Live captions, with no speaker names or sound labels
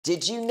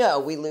Did you know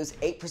we lose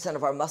 8%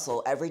 of our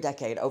muscle every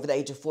decade over the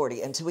age of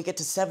 40 until we get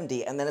to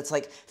 70, and then it's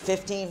like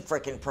 15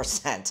 freaking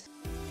percent?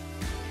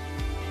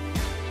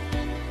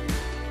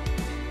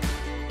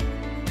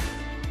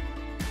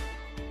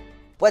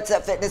 What's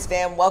up, fitness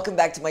fam? Welcome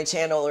back to my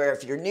channel, or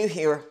if you're new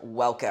here,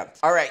 welcome.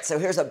 All right, so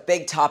here's a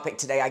big topic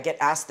today. I get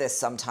asked this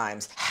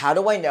sometimes. How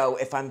do I know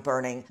if I'm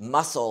burning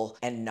muscle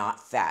and not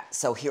fat?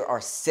 So here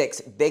are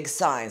 6 big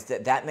signs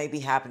that may be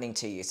happening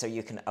to you so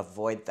you can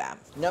avoid them.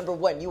 Number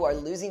 1, you are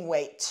losing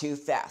weight too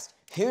fast.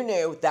 Who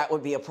knew that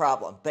would be a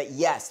problem? But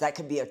yes, that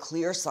could be a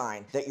clear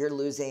sign that you're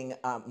losing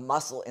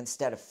muscle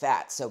instead of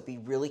fat. So be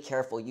really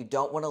careful. You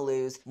don't want to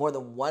lose more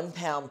than 1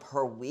 pound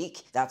per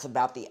week. That's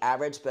about the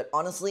average. But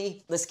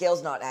honestly, the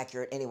scale's not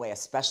accurate anyway,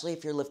 especially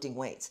if you're lifting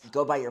weights.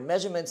 Go by your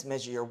measurements,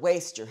 measure your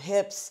waist, your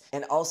hips,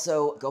 and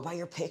also go by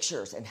your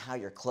pictures and how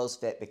your clothes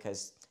fit,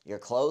 because your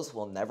clothes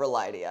will never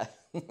lie to you.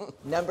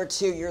 Number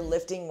 2, you're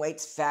lifting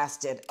weights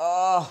fasted.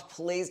 Oh,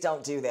 please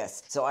don't do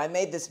this. So I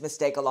made this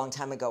mistake a long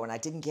time ago and I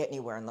didn't get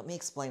anywhere, and let me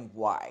explain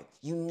why.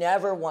 You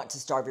never want to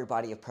starve your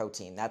body of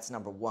protein. That's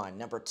number 1.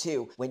 Number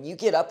 2, when you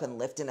get up and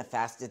lift in a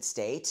fasted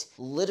state,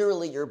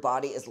 literally your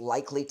body is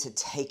likely to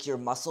take your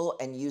muscle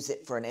and use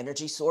it for an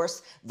energy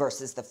source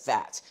versus the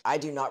fat. I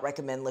do not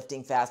recommend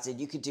lifting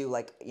fasted. You could do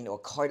like, a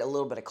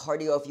little bit of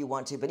cardio if you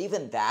want to, but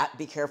even that,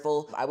 be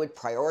careful. I would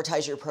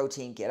prioritize your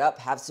protein, get up,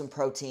 have some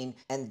protein,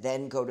 and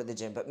then go to the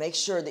gym. But make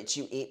sure that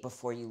you eat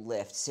before you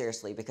lift,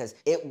 seriously, because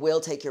it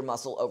will take your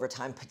muscle over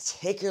time,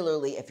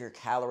 particularly if your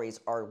calories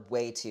are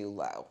way too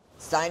low.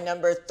 Sign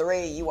number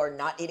 3, you are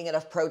not eating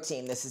enough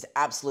protein. This is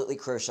absolutely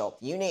crucial.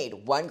 You need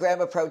 1 gram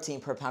of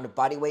protein per pound of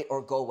body weight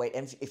or goal weight.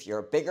 And if you're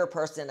a bigger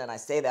person, and I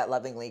say that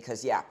lovingly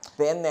because, yeah,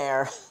 been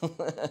there,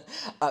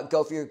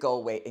 go for your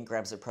goal weight in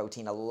grams of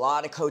protein. A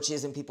lot of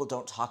coaches and people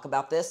don't talk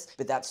about this,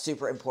 but that's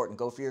super important.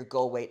 Go for your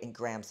goal weight in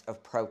grams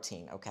of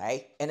protein,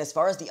 okay? And as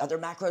far as the other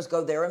macros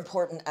go, they're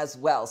important as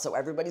well. So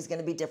everybody's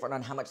going to be different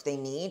on how much they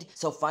need.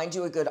 So find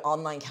you a good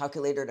online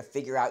calculator to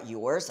figure out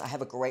yours. I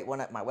have a great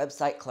one at my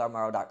website,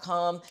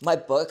 clairemorrow.com. My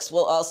books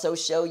will also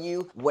show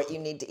you what you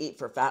need to eat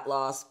for fat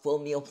loss, full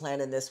meal plan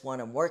in this one,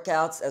 and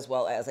workouts, as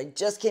well as I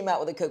just came out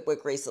with a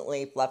cookbook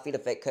recently, Fluffy to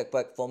Fit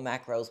Cookbook, full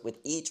macros with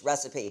each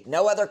recipe.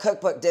 No other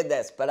cookbook did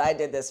this, but I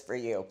did this for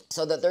you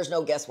so that there's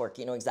no guesswork.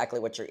 You know exactly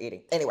what you're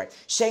eating. Anyway,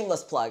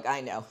 shameless plug,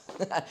 I know.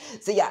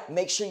 So yeah,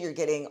 make sure you're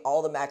getting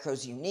all the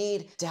macros you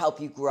need to help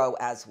you grow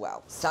as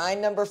well. Sign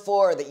number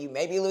 4, that you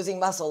may be losing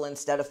muscle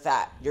instead of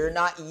fat. You're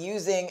not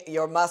using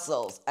your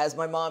muscles. As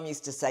my mom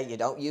used to say, you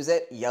don't use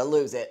it, you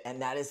lose it.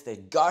 And that is the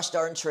gosh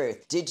darn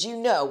truth. Did you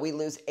know we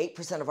lose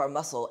 8% of our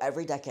muscle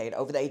every decade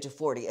over the age of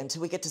 40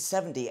 until we get to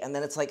 70, and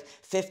then it's like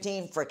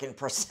 15 freaking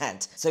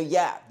percent. So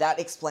yeah, that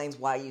explains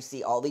why you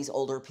see all these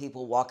older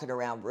people walking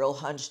around real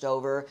hunched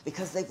over,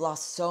 because they've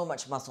lost so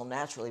much muscle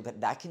naturally,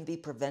 but that can be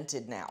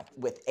prevented now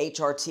with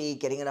HRT,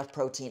 getting enough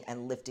protein,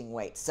 and lifting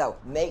weights. So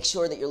make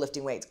sure that you're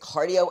lifting weights.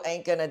 Cardio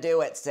ain't gonna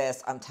do it,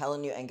 sis. I'm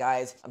telling you, and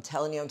guys, I'm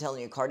telling you,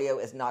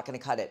 cardio is not gonna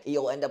cut it.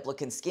 You'll end up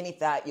looking skinny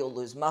fat, you'll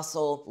lose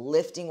muscle.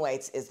 Lifting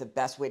weights is the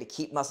best way to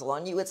keep muscle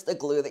on you. It's the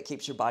glue that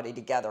keeps your body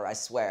together, I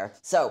swear.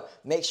 So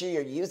make sure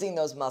you're using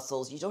those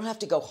muscles. You don't have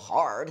to go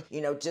hard,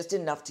 just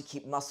enough to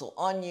keep muscle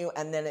on you,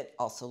 and then it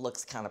also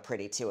looks kind of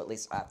pretty too, at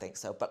least I think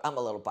so, but I'm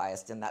a little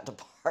biased in that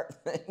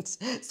department.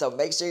 So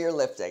make sure you're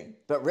lifting.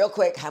 But real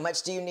quick, how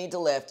much do you need to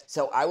lift?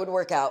 So I would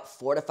work out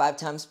 4 to 5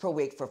 times per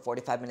week for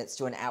 45 minutes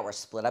to an hour.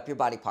 Split up your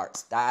body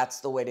parts. That's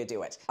the way to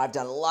do it. I've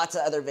done lots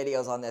of other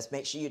videos on this.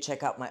 Make sure you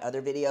check out my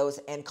other videos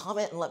and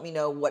comment and let me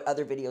know what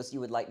other videos you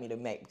would like me to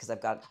make, because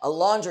I've got a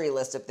laundry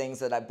list of things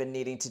that I've been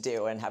needing to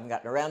do and haven't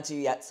gotten around to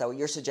yet, so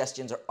your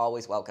suggestions are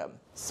always welcome.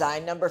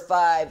 Sign number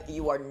 5,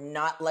 you are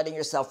not letting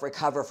yourself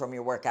recover from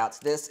your workouts.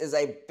 This is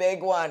a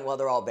big one. Well,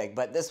 they're all big,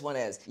 but this one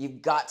is.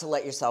 You've got to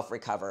let yourself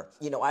recover.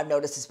 I've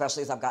noticed,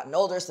 especially as I've gotten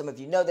older, some of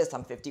you know this,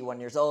 I'm 51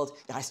 years old.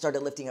 I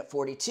started lifting at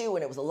 42,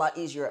 and it was a lot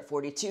easier at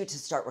 42 to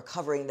start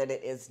recovering than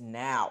it is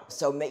now.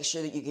 So make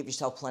sure that you give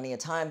yourself plenty of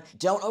time.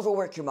 Don't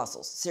overwork your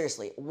muscles.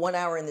 Seriously, 1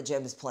 hour in the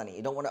gym is plenty.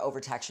 You don't want to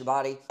overtax your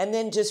body. And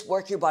then just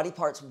work your body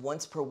parts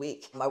once per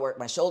week. I work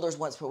my shoulders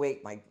once per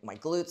week. My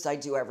glutes I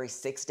do every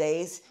 6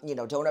 days.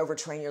 Don't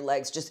overtrain your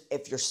legs. Just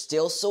if you're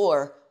still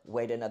sore,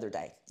 wait another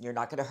day. You're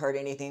not going to hurt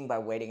anything by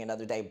waiting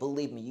another day.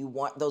 Believe me, you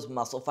want those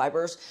muscle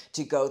fibers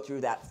to go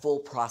through that full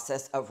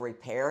process of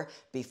repair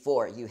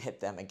before you hit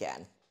them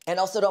again. And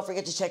also don't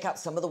forget to check out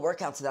some of the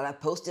workouts that I've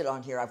posted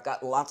on here. I've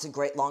got lots of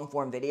great long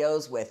form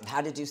videos with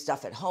how to do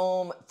stuff at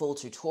home, full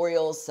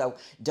tutorials. So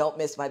don't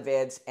miss my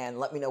vids, and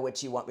let me know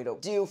what you want me to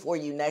do for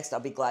you next. I'll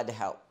be glad to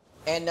help.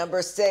 And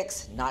number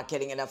 6, not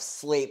getting enough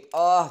sleep.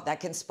 Oh, that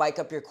can spike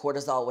up your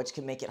cortisol, which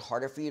can make it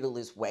harder for you to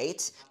lose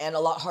weight and a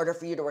lot harder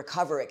for you to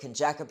recover. It can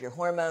jack up your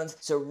hormones.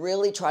 So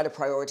really try to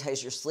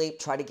prioritize your sleep.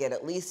 Try to get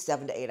at least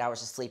 7 to 8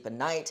 hours of sleep a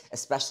night,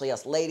 especially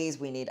us ladies.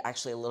 We need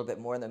actually a little bit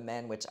more than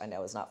men, which I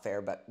know is not fair,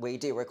 but we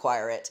do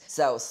require it.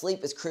 So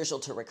sleep is crucial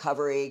to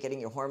recovery, getting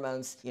your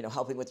hormones,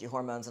 helping with your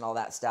hormones and all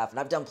that stuff. And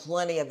I've done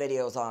plenty of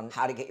videos on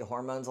how to get your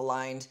hormones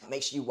aligned.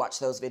 Make sure you watch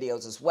those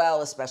videos as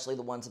well, especially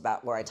the ones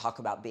about where I talk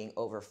about being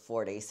over 40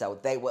 40, so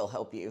they will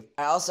help you.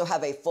 I also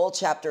have a full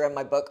chapter in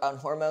my book on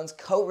hormones,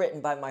 co-written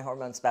by my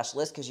hormone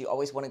specialist, because you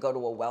always want to go to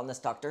a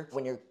wellness doctor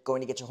when you're going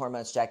to get your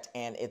hormones checked,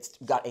 and it's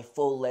got a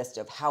full list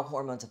of how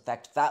hormones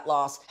affect fat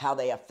loss, how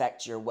they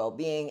affect your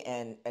well-being,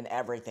 and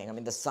everything. I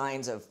mean, the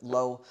signs of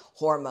low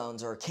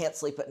hormones, or can't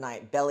sleep at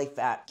night, belly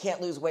fat,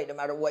 can't lose weight no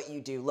matter what you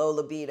do, low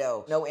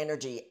libido, no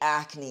energy,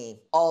 acne,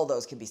 all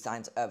those can be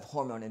signs of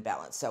hormone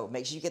imbalance. So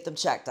make sure you get them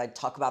checked. I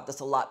talk about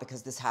this a lot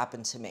because this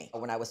happened to me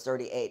when I was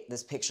 38.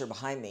 This picture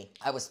behind me,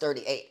 I was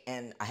 38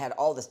 and I had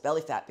all this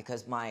belly fat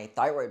because my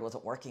thyroid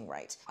wasn't working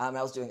right. I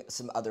was doing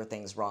some other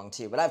things wrong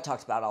too, but I've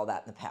talked about all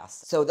that in the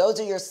past. So those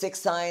are your 6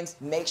 signs.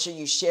 Make sure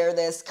you share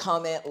this,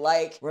 comment,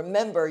 like.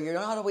 Remember, you're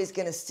not always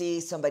gonna see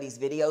somebody's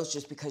videos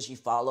just because you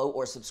follow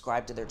or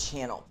subscribe to their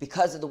channel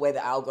because of the way the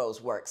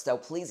algos work. So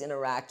please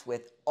interact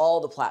with all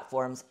the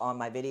platforms on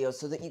my videos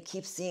so that you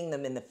keep seeing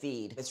them in the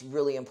feed. It's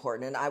really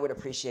important, and I would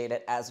appreciate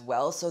it as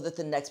well so that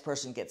the next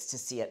person gets to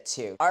see it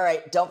too. All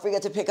right, don't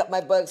forget to pick up my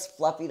books,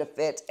 Fluffy to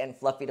Fit and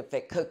Fluffy to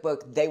Fit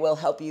Cookbook. They will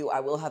help you. I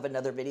will have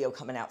another video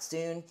coming out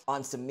soon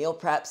on some meal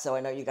prep, so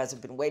I know you guys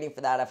have been waiting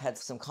for that. I've had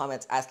some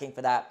comments asking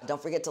for that.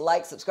 Don't forget to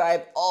like,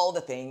 subscribe, all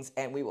the things,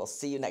 and we will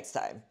see you next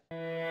time.